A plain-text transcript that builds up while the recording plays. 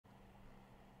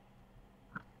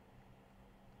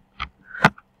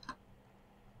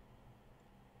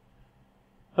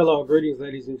Hello, greetings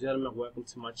ladies and gentlemen. Welcome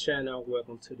to my channel.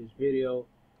 Welcome to this video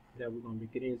that we're going to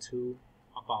be getting into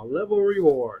about level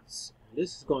rewards.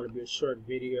 This is going to be a short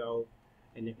video,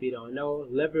 and if you don't know,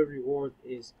 level rewards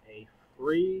is a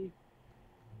free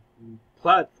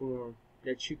platform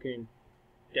that can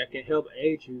help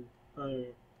aid you earn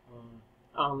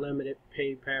unlimited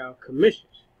PayPal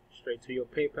commissions straight to your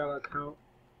PayPal account.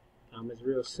 It's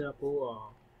real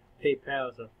simple.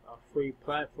 PayPal is a free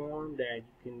platform that you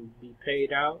can be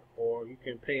paid out, or you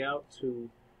can pay out to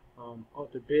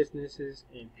other businesses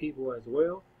and people as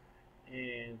well.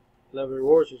 And Level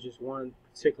Rewards is just one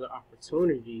particular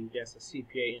opportunity that's a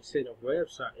CPA incentive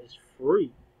website. It's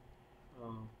free,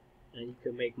 and you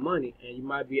can make money. And you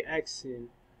might be asking,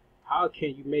 how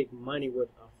can you make money with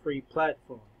a free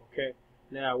platform? Okay,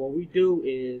 now what we do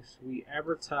is we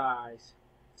advertise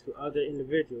to other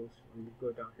individuals. Let me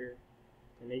go down here.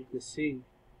 And then you can see,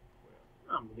 well,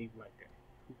 I'm gonna leave it like that.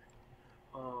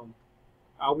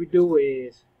 All we do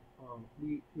is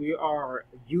we are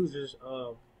users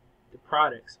of the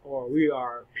products, or we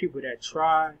are people that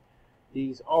try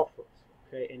these offers.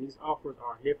 Okay, and these offers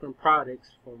are different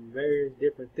products from various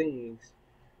different things.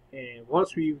 And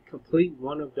once we complete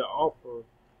one of the offers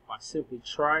by simply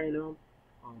trying them,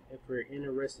 if we're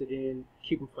interested in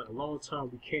keeping for the long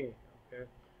term, we can. Okay.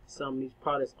 Some of these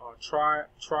products are trial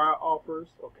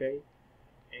offers, okay,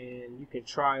 and you can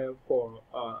try it for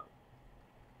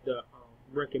the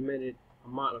recommended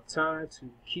amount of time to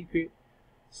keep it,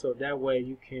 so that way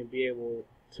you can be able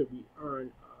to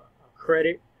earn a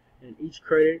credit, and each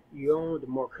credit you own, the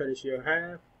more credits you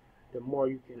have, the more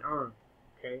you can earn.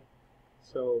 Okay,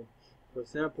 so for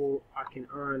example, I can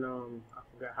earn I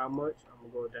forgot how much. I'm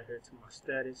gonna go down here to my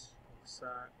status on the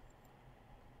side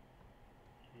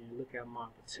and look at my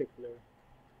particular.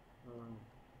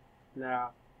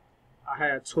 Now I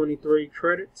had 23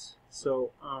 credits,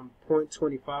 so I'm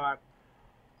 0.25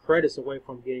 credits away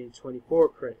from getting 24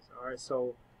 credits. All right,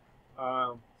 so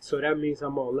that means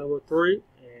I'm on level 3,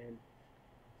 and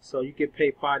so you get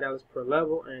paid $5 per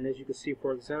level. And as you can see,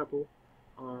 for example,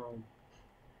 I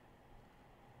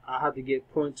have to get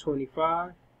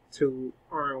 0.25 to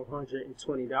earn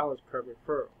 $120 per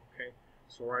referral. Okay,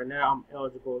 so right now I'm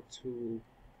eligible to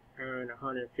earn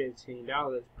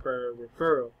 $115 per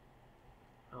referral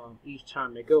each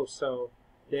time they go. So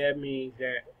that means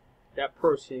that that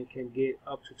person can get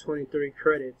up to 23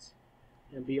 credits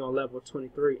and be on level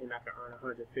 23, and I can earn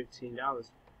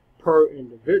 $115 per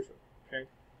individual. Okay.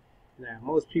 Now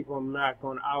most people are not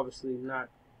going to obviously not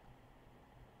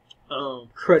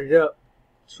credit up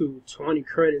to 20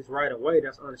 credits right away.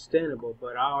 That's understandable,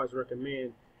 but I always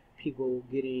recommend people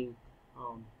getting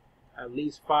at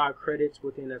least 5 credits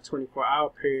within a 24-hour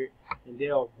period, and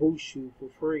they'll boost you for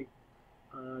free.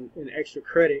 An extra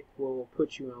credit will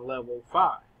put you on level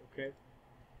 5. Okay,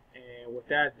 and what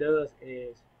that does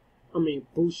is,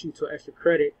 boost you to extra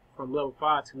credit from level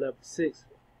 5 to level 6.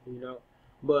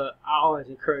 But I always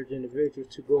encourage individuals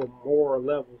to go more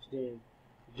levels than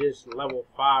just level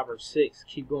 5 or 6.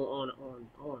 Keep going on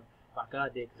like I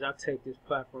did, because I take this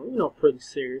platform, pretty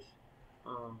serious.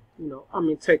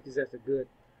 Take this as a good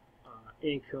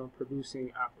income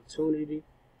producing opportunity,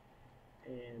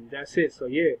 and that's it. So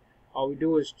yeah, all we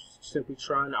do is simply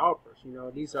trying the offers.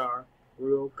 These are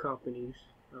real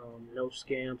companies, no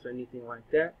scams or anything like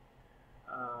that.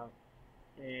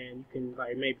 And you can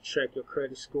maybe check your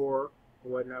credit score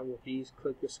or whatnot with these.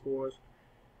 Click your scores,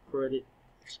 credit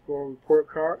score report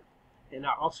card. And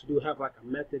I also do have a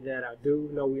method that I do.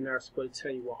 No, we're not supposed to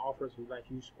tell you what offers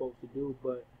you're supposed to do,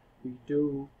 but we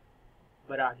do.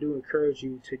 But I do encourage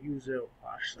you to use a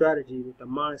strategy with the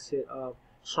mindset of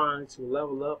trying to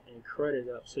level up and credit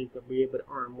up, so you can be able to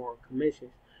earn more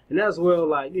commissions. And as well,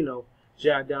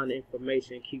 jot down the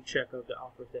information, keep track of the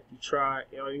offers that you try,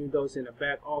 even those in the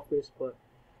back office, but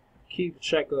keep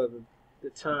track of the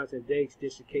times and dates,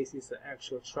 just in case it's an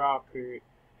actual trial period,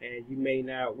 and you may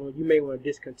want to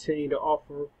discontinue the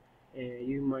offer, and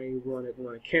you may want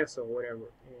to cancel or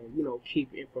whatever, and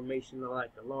keep information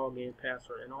like the login,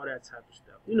 password, and all that type of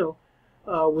stuff.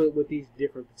 With these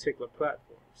different particular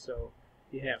platforms. So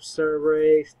you have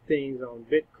surveys, things on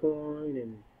Bitcoin,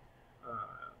 and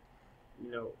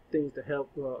things to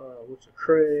help with your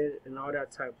credit and all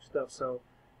that type of stuff. So,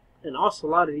 and also a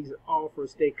lot of these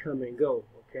offers, they come and go.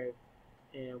 Okay,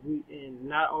 and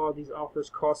not all these offers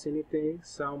cost anything.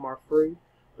 Some are free,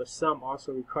 but some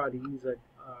also require to use a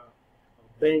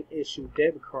bank issued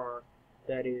debit card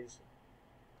that is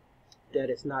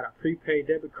not a prepaid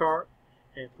debit card.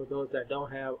 And for those that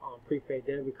don't have prepaid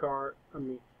debit card,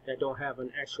 that don't have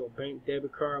an actual bank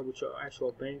debit card with your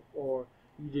actual bank, or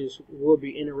you just will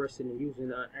be interested in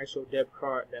using an actual debit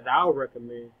card that I'll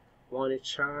recommend. One is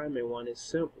Chime and one is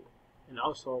Simple, and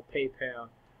also PayPal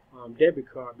debit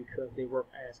card, because they work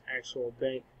as actual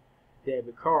bank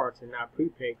debit cards and not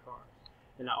prepaid cards.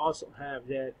 And I also have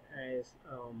that as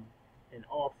an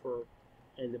offer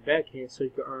in the back end, so you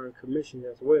can earn commissions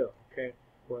as well. Okay,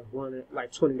 with one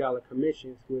like $20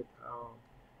 commissions with,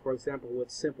 for example, with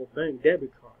Simple Bank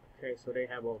debit card. Okay, so they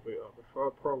have a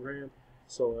referral program.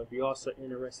 So if you're also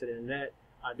interested in that,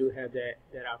 I do have that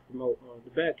I promote on the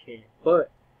back end.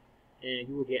 And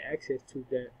you will get access to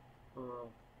that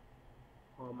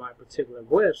on my particular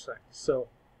website. So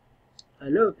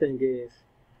another thing is,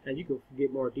 and you can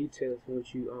get more details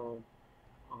once you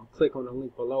click on the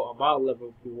link below about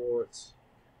Level Rewards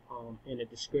in the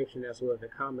description, as well as the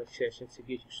comment section, to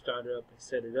get you started up and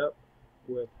set it up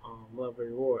with Level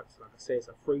Rewards. Like I say, it's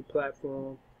a free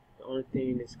platform. The only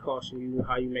thing that's costing you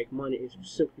how you make money is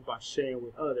simply by sharing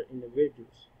with other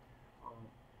individuals.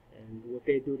 And what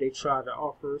they do, they try the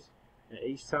offers, and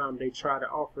each time they try the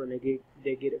offer and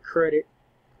they get a credit,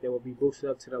 they will be boosted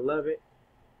up to a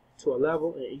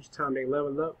level, and each time they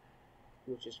level up,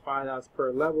 which is $5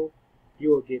 per level, you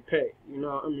will get paid. You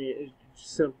know, I mean, it's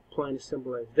simple, plain and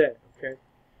simple as that. Okay,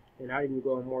 and I even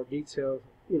go in more details,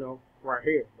 you know, right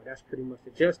here. But that's pretty much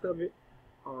the gist of it.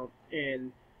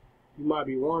 And you might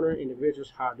be wondering,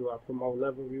 individuals, how do I promote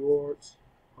Level Rewards?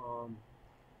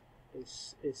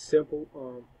 It's simple.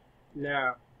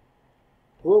 Now,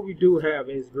 what we do have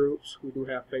is groups. We do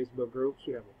have Facebook groups.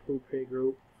 We have a prepaid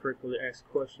group, frequently asked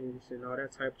questions, and all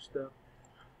that type of stuff.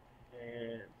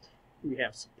 And we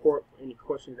have support for any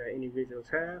questions that individuals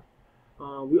have.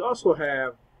 We also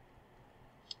have,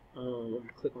 let me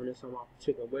click on this on my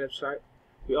particular website.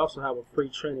 We also have a free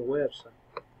training website.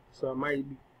 So it might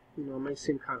be, you know, it may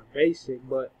seem kind of basic,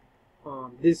 but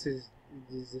this is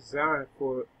designed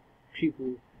for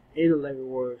people in the Level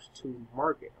Rewards to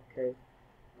market. Okay,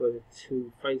 but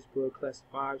to Facebook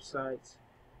classified sites,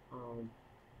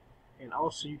 and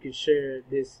also you can share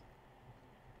this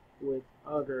with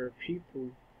other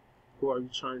people who are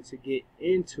trying to get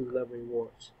into Level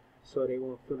Rewards, so they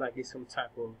won't feel like it's some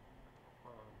type of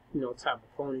type of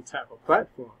phony type of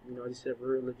platform. You know, this is a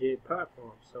real legit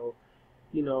platform. So,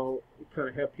 you know, it kind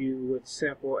of help you with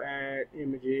sample ad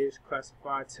images,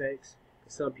 classified text.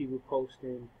 Some people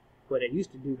posting, well, they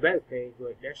used to do back page,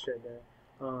 but that shut down.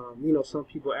 You know, some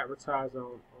people advertise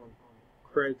on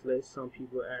Craigslist. Some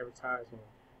people advertise on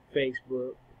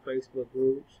Facebook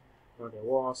groups, on their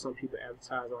wall. Some people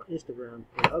advertise on Instagram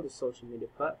and other social media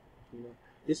platforms. You know,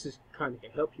 this is kind of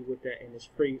can help you with that, and it's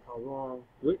free along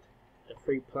with the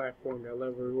free platform that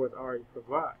Level Rewards already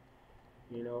provide.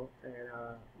 You know, and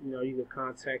you know, you can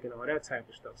contact and all that type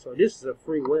of stuff. So this is a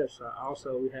free website.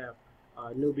 Also, we have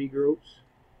newbie groups,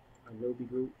 a newbie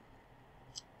group.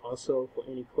 Also, for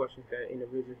any questions that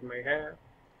individuals may have,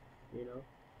 you know,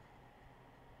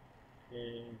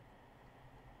 and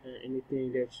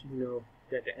anything that you know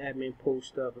that the admin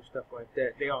posts up and stuff like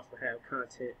that. They also have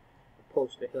content and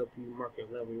posts to help you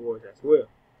market Level Rewards as well.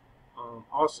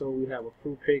 Also, we have a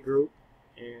prepaid group,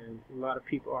 and a lot of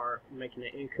people are making an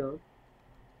income.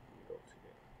 Go to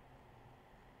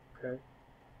that. Okay,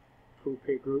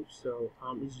 prepaid group. So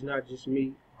it's not just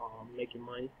me making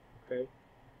money. Okay.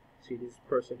 See this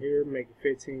person here making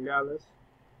 $15.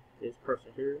 This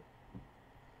person here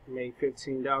made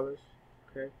 $15.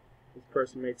 Okay, this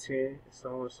person made 10, and so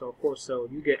on and so forth. So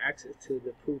you get access to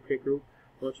the prepaid group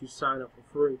once you sign up for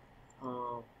free.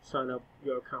 Sign up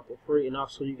your account for free, and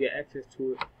also you get access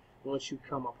to it once you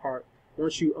come apart.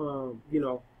 Once you you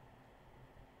know,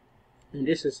 and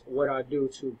this is what I do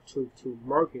to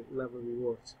market Level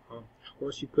Rewards.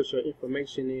 Once you put your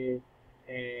information in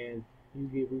and you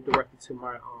get redirected to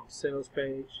my sales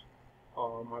page,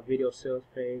 my video sales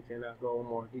page, and I go in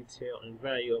more detail and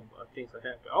value of things I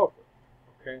have to offer.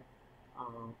 Okay,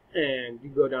 and you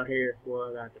go down here where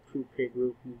I got the prepaid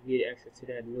group. You get access to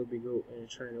that newbie group and the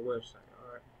training website.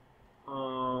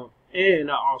 All right,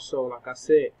 and I also, like I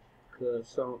said,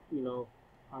 because you know,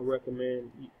 I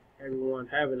recommend everyone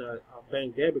having a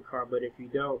bank debit card. But if you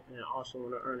don't, and also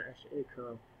want to earn extra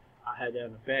income, I have that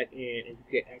on the back end, and you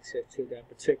get access to that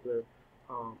particular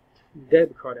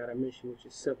debit card that I mentioned, which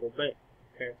is Simple Bank.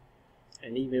 Okay,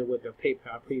 and even with the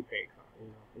PayPal prepaid card, you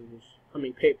know,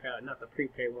 PayPal, not the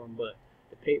prepaid one, but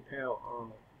the PayPal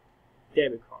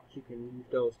debit cards. You can use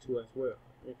those too as well.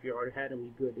 If you already had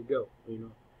them, you're good to go. You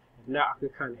know, if not, I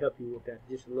could kind of help you with that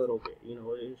just a little bit. You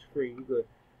know, it's free. You could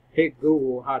hit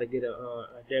Google how to get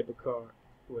a debit card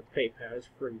with PayPal. It's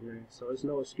free, man. So there's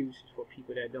no excuses for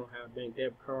people that don't have bank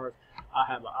debit cards. I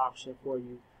have an option for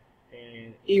you,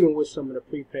 And even with some of the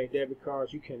prepaid debit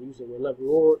cards, you can use it with Love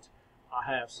Rewards. I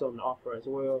have something to offer as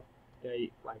well.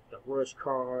 They like the Rush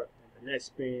card and the Net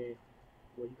Spin,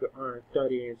 where you could earn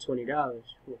 $30 and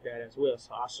 $20 with that as well.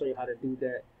 So I'll show you how to do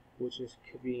that, which is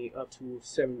could be up to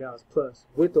 $7 plus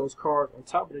with those cards on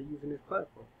top of it using this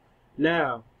platform.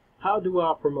 Now, how do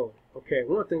I promote it? Okay,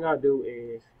 one thing I do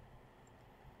is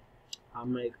I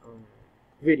make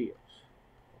videos.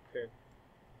 Okay,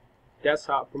 that's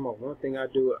how I promote. One thing I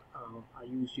do, I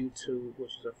use YouTube,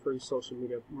 which is a free social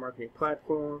media marketing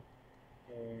platform.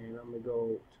 And I'm gonna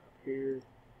go up here.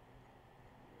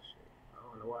 I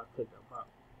don't know why I clicked up,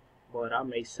 but I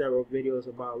made several videos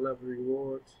about Love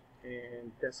Rewards,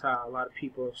 and that's how a lot of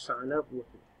people sign up with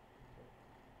me.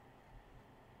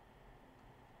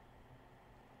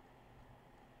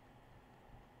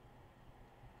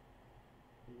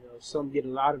 You know, some get a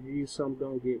lot of views, some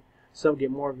don't get. Some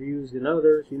get more views than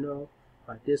others. You know,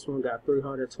 like this one got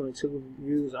 322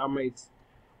 views. I made,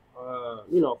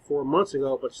 4 months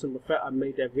ago, but simple fact, I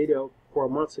made that video 4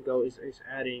 months ago. It's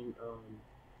adding,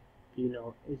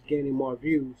 it's gaining more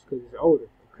views because it's older.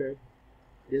 Okay,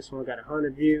 this one got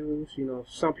 100 views. You know,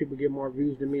 some people get more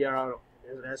views than me.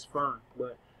 That's fine,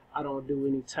 but I don't do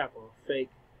any type of fake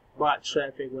bot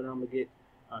traffic when I'm gonna get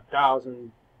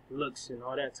 1,000 looks and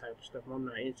all that type of stuff. I'm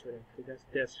not into that because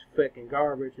that's fucking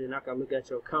garbage. And I can look at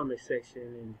your comment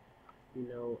section and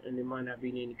there might not be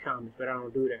any comments, but I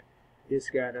don't do that. This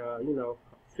got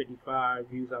 55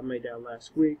 views. I made that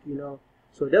last week.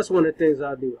 So that's one of the things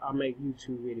I do. I make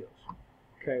YouTube videos.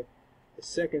 Okay. The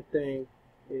second thing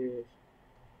is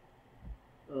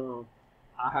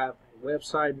I have a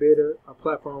website builder, a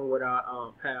platform where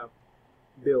I have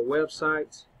build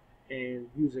websites and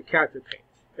use a character page.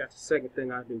 That's the second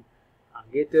thing I do. I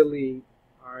get the lead.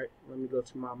 All right, let me go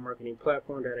to my marketing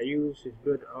platform that I use. It's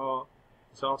Build All.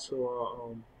 It's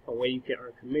also a way you can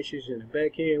earn commissions in the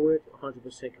back end with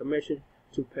 100% commission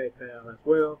to PayPal as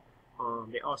well.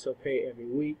 They also pay every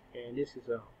week, and this is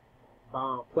a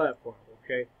bound platform.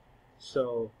 Okay,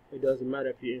 so it doesn't matter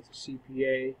if you're into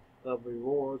CPA, Love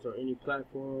Rewards, or any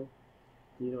platform.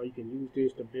 You can use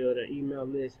this to build an email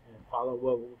list and follow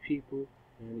up with people,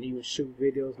 and even shoot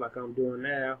videos like I'm doing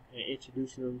now and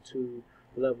introducing them to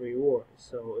Love Rewards.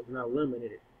 So it's not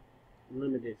limited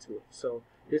to it. So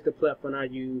this is the platform I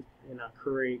use, and I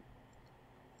create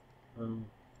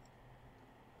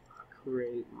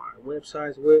my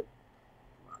websites with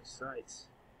my sites.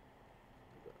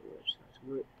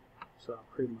 So I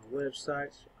create my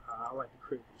websites. I like to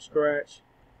create from scratch.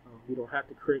 You don't have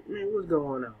to create. Man, what's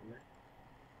going on, man?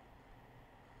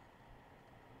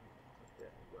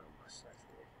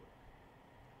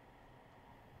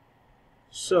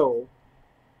 So,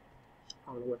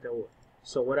 I don't know what that was.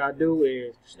 So what I do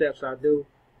is, the steps I do,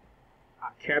 I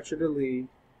capture the lead,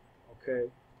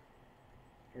 okay,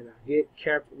 and I get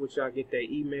I get their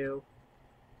email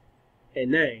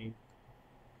and name.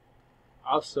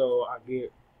 Also,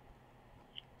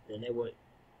 then they would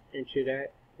enter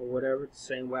that or whatever, the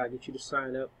same way I get you to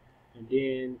sign up, and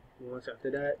then once after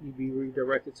that, you be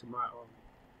redirected to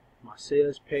my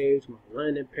sales page, my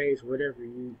landing page, whatever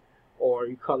or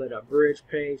you call it a bridge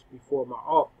page before my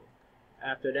offer.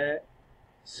 After that,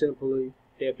 simply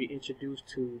they'll be introduced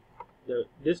to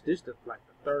this like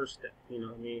the third step,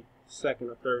 second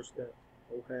or third step,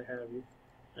 okay, have you,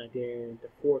 and then the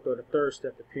fourth or the third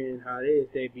step, depending how it is,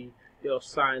 they'll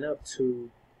sign up to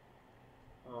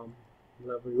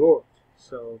Love Rewards.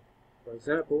 So, for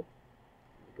example,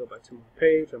 go back to my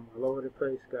page. I'm all over the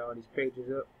place. Got all these pages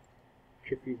up.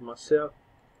 Confuse myself.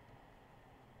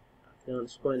 Done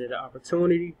explaining the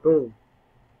opportunity. Boom.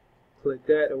 Click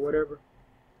that or whatever.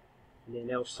 And then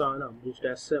they'll sign up. Just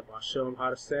that simple. I show them how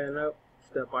to sign up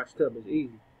step by step. It's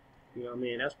easy. You know what I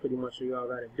mean? That's pretty much what y'all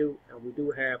got to do. And we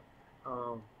do have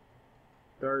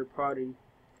third-party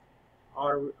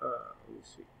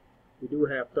we do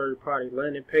have third-party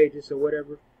landing pages or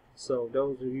whatever. So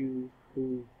those of you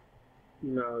who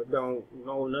don't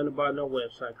know nothing about no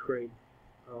website creating,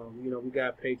 we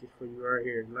got pages for you right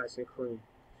here, nice and clean.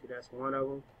 See, that's one of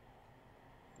them.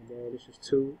 And then this is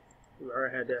two. We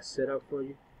already had that set up for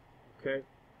you. Okay.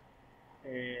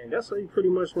 And that's what you pretty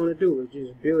much want to do, is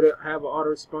just have an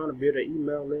autoresponder, build an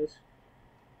email list,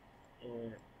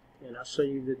 and I'll show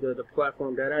you the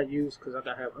platform that I use, because I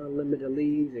can have unlimited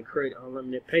leads and create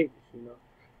unlimited pages,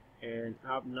 And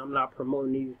I'm not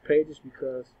promoting these pages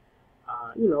because,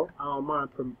 I don't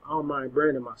mind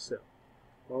branding myself.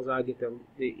 As long as I get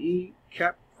the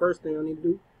first thing I need to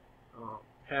do,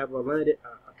 have a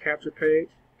capture page,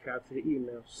 capture the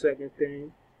email. Second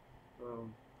thing,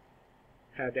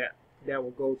 have that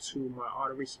will go to my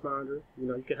autoresponder.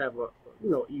 You can have a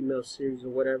email series or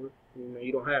whatever. You know,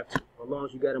 you don't have to, as long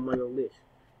as you got them on your list,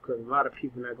 because a lot of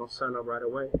people not gonna sign up right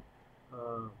away.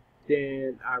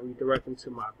 Then I redirect them to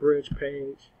my bridge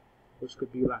page, which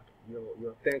could be like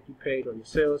your thank you page or your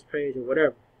sales page or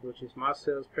whatever, which is my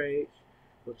sales page,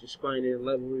 which is explaining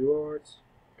level rewards.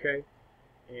 Okay.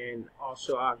 And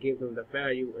also I'll give them the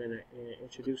value and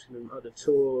introducing them other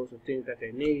tools and things that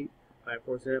they need, like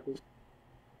for example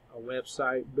a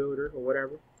website builder or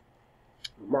whatever,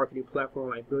 a marketing platform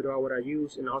like Builder or what I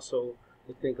use, and also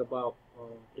to think about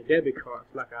the debit cards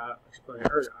like I explained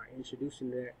earlier. I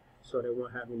introducing that so they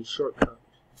won't have any shortcomings,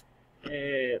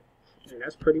 and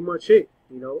that's pretty much it.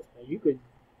 You know, and you could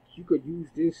use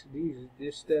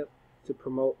this step to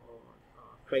promote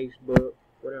on Facebook,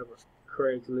 whatever,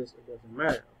 Craigslist, it doesn't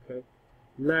matter. Okay,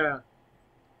 now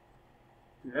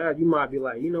you might be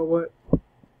like, you know what,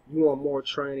 you want more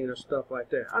training or stuff like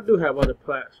that. I do have other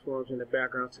platforms in the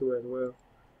background too as well.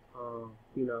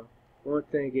 You know, one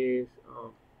thing is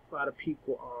a lot of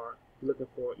people are looking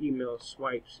for email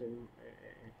swipes and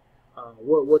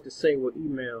what to say with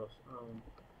emails.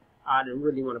 I didn't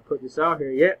really want to put this out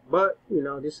here yet, but you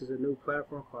know, this is a new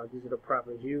platform called Digital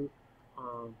Profit View.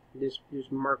 This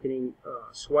marketing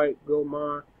swipe go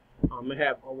mine. It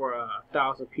have over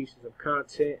 1,000 pieces of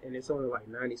content, and it's only like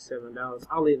 $97.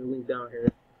 I'll leave the link down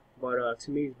here. But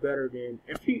to me, it's better than,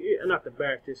 if you, not to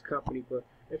bash this company, but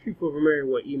if you're familiar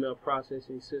with email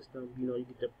processing system, you know, you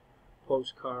get the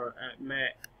postcard at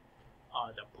Mac,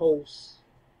 the post,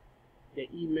 the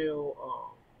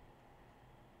email,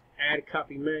 add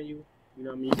copy menu. You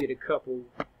know what I mean? You get a couple,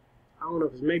 I don't know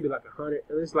if it's maybe like 100,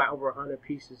 it's like over 100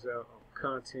 pieces of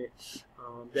content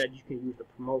that you can use to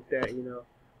promote that, you know.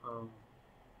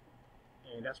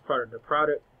 And that's part of the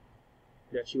product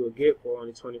that you will get for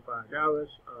only $25.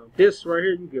 This right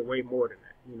here, you get way more than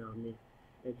that, you know what I mean?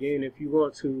 And then if you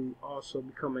want to also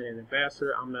become an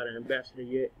ambassador, I'm not an ambassador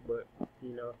yet, but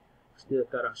you know, still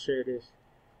thought I'd share this.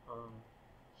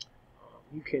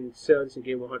 You can sell this and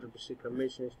get 100%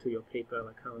 commissions to your PayPal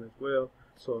account as well.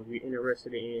 So if you're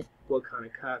interested in what kind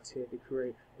of content to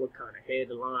create, what kind of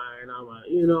headline, I'm like,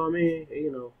 you know what I mean?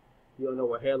 You know, you don't know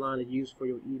what headline to use for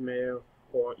your email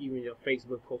or even your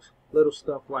Facebook post, little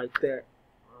stuff like that.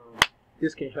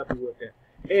 This can help you with that.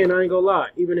 And I ain't gonna lie,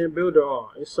 even in Builder,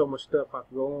 there's so much stuff I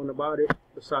can go on about it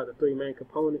besides the 3 main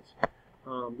components.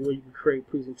 Where you can create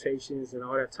presentations and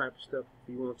all that type of stuff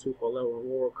if you want to for level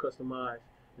reward, customized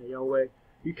in your way.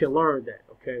 You can learn that,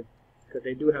 okay? Because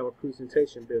they do have a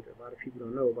presentation builder. A lot of people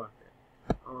don't know about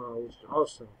that, which is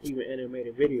awesome. Even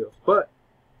animated videos, but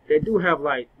they do have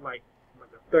like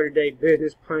a 30-day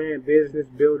business plan, business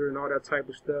builder, and all that type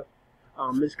of stuff.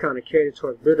 It's kind of catered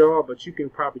towards Builder, but you can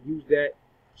probably use that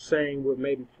same with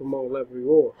maybe promote level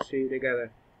reward. See, they got a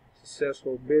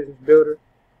successful business builder.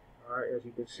 All right, as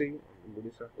you can see, move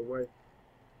this out the way,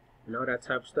 and all that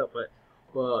type of stuff.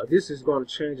 But this is going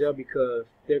to change up because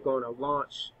they're going to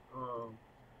launch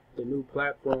the new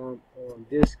platform on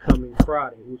this coming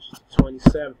Friday, which is the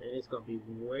 27th, and it's going to be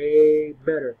way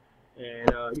better.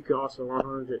 And you can also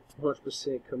earn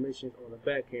 100% commissions on the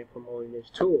back end promoting this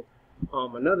tool.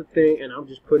 Another thing, and I'm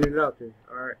just putting it out there.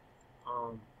 All right,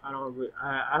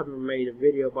 I haven't made a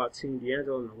video about Team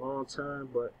D'Angelo in a long time,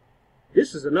 but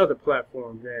this is another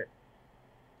platform that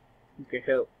you can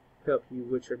help you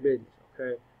with your business.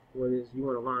 Okay, whether it's you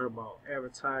want to learn about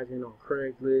advertising on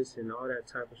Craigslist and all that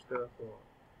type of stuff, or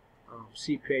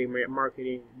CPA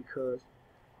marketing, because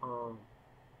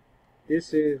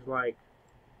this is like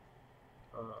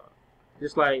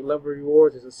just like Level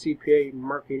Rewards is a CPA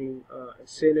marketing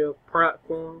incentive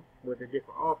platform with the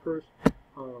different offers.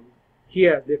 He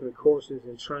has different courses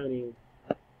and training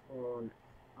on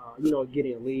you know,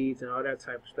 getting leads and all that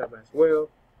type of stuff as well.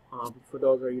 For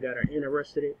those of you that are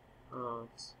interested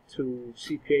to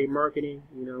CPA marketing,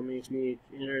 you know what I mean, if you're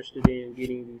interested in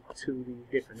getting to these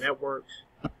different networks,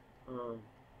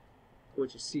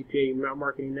 which is CPA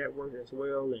marketing network as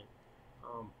well, and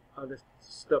other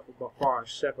stuff about far as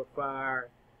Shopify,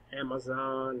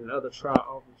 Amazon, and other trial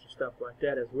offers and stuff like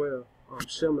that as well,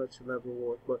 similar to Level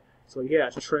Rewards. But so yeah,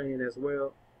 it's training as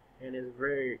well, and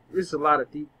it's a lot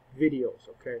of deep videos.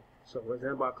 Okay, so for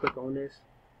example, I click on this.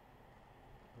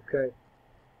 Okay,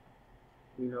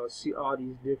 you know, see all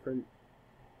these different,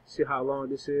 see how long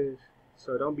this is.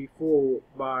 So don't be fooled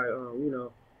by you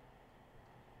know,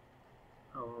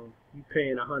 you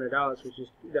paying $100, which is,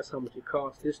 that's how much it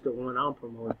costs. This is the one I'm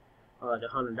promoting, the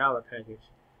 $100 package,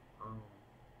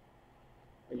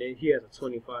 and then he has a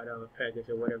 $25 package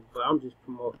or whatever. But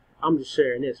I'm just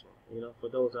sharing this one, you know, for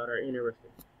those that are interested.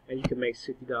 And you can make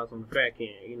 $60 on the back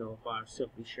end, you know, by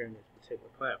simply sharing this particular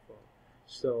platform.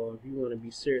 So if you want to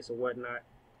be serious or whatnot,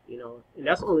 You know, and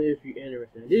that's only if you're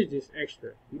interested. This is just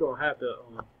extra. You don't have to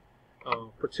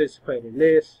participate in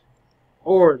this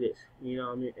or this. You know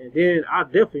what I mean? And then I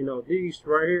definitely know these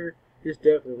right here. This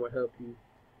definitely will help you.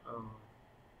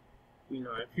 You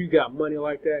know, if you got money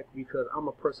like that, because I'm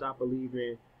a person, I believe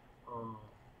in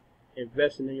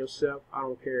investing in yourself. I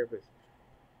don't care if it's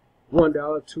 $1,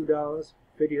 $2,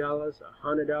 $50,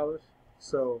 $100.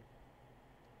 So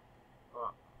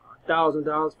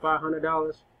 $1,000,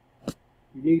 $500.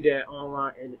 You need that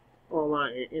online and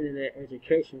internet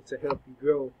education to help you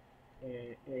grow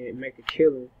and make a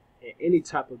killing in any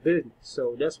type of business.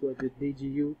 So that's what the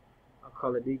DGU, I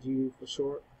call it DGU for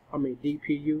short. I mean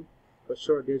DPU for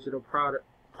short, Digital Product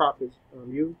Profits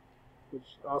U,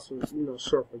 which also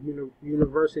short for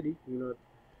university. You know,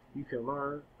 you can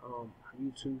learn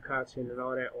YouTube content and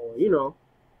all that, or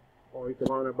you can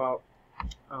learn about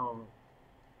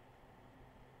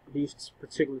these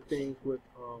particular things with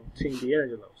Team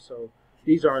D'Angelo. So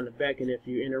these are in the back end if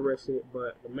you're interested.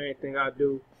 But the main thing I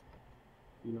do,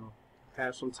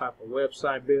 have some type of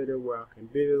website builder where I can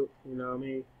build, you know what I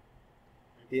mean?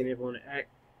 And then if I want to act,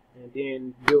 and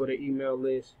then build an email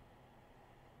list,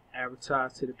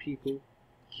 advertise to the people,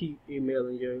 keep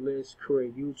emailing your list,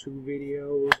 create YouTube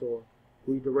videos, or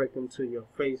redirect them to your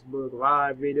Facebook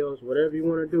live videos, whatever you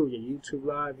want to do, your YouTube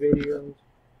live videos,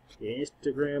 your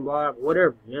Instagram live,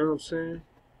 whatever, you know what I'm saying?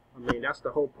 I mean, that's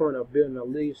the whole point of building a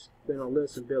list,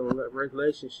 and building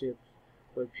relationships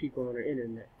with people on the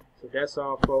internet. So that's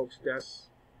all, folks. That's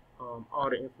all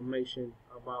the information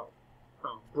about,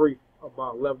 brief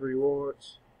about Level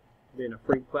Rewards, being a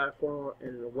free platform,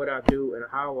 and what I do and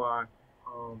how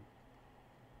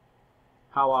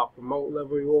I promote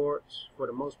Level Rewards. For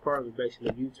the most part, it's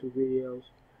basically YouTube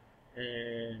videos,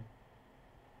 and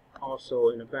also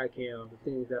in the back end of the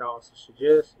things that I also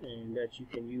suggest and that you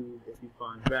can use if you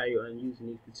find value in using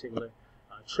these particular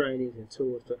trainings and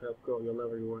tools to help grow your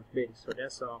Level Rewards business. So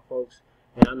that's all, folks.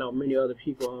 And I know many other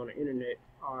people on the internet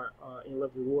are in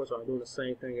Level Rewards are doing the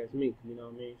same thing as me. You know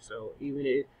what I mean? So even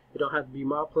if it don't have to be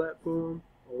my platform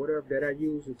or whatever that I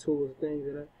use, the tools and things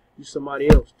that I use, somebody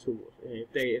else's tools. And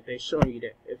if they showing you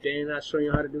that, if they're not showing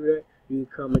you how to do that, you can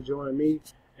come and join me.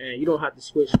 And you don't have to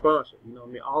switch sponsors. You know what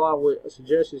I mean? All I would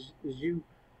suggest is you,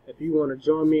 if you want to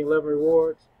join me in Level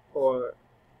Rewards, or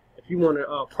if you want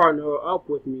to partner up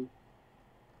with me,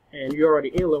 and you're already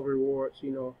in Level Rewards,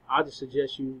 I just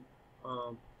suggest you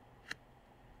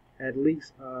at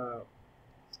least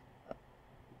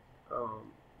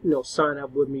sign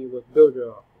up with me with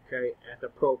Builder, okay, at the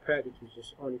Pro package, which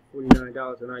is only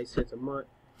 $49.90 a month.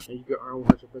 And you can earn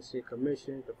 100%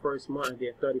 commission the first month, and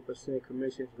then 30%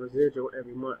 commissions residual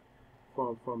every month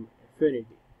from Infinity.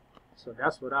 So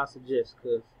that's what I suggest,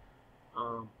 because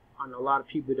I know a lot of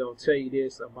people don't tell you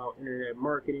this about internet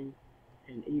marketing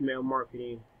and email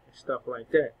marketing and stuff like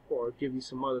that, or give you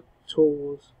some other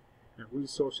tools and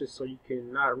resources so you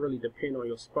can not really depend on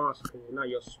your sponsor, because it's not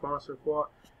your sponsor's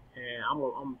fault. And I'm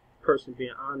a person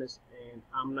being honest, and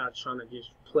I'm not trying to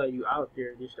just play you out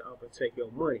there just to up and take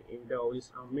your money, even though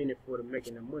I'm in it for the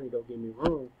making the money, don't get me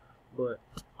wrong, but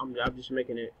I'm just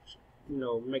making it,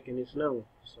 making this known.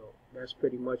 So that's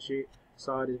pretty much it.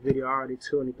 Sorry, this video already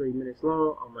 23 minutes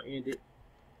long. I'm gonna end it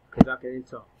because I can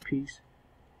talk. Peace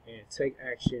and take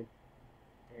action,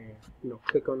 and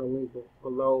click on the link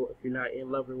below if you're not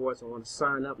in Level Rewards and want to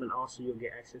sign up, and also you'll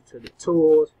get access to the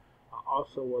tools. I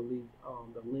also will leave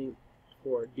the link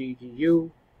for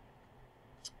DGU.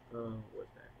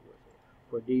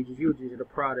 For DGU,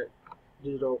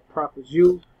 Digital Profits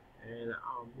U, and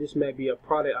this may be a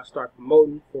product I start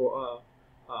promoting for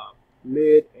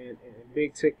mid and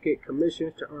big ticket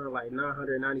commissions to earn like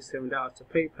 $997 to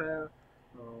PayPal.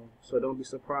 So don't be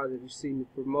surprised if you see me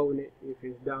promoting it if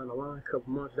it's down the line, a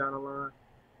couple months down the line.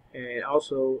 And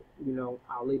also,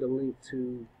 I'll leave a link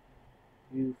to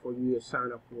you for you to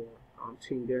sign up for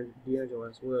Team D'Angelo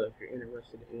as well if you're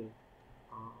interested in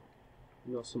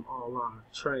some online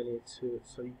training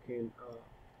so you can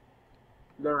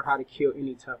learn how to kill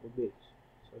any type of business.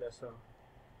 So that's all.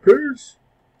 Peace.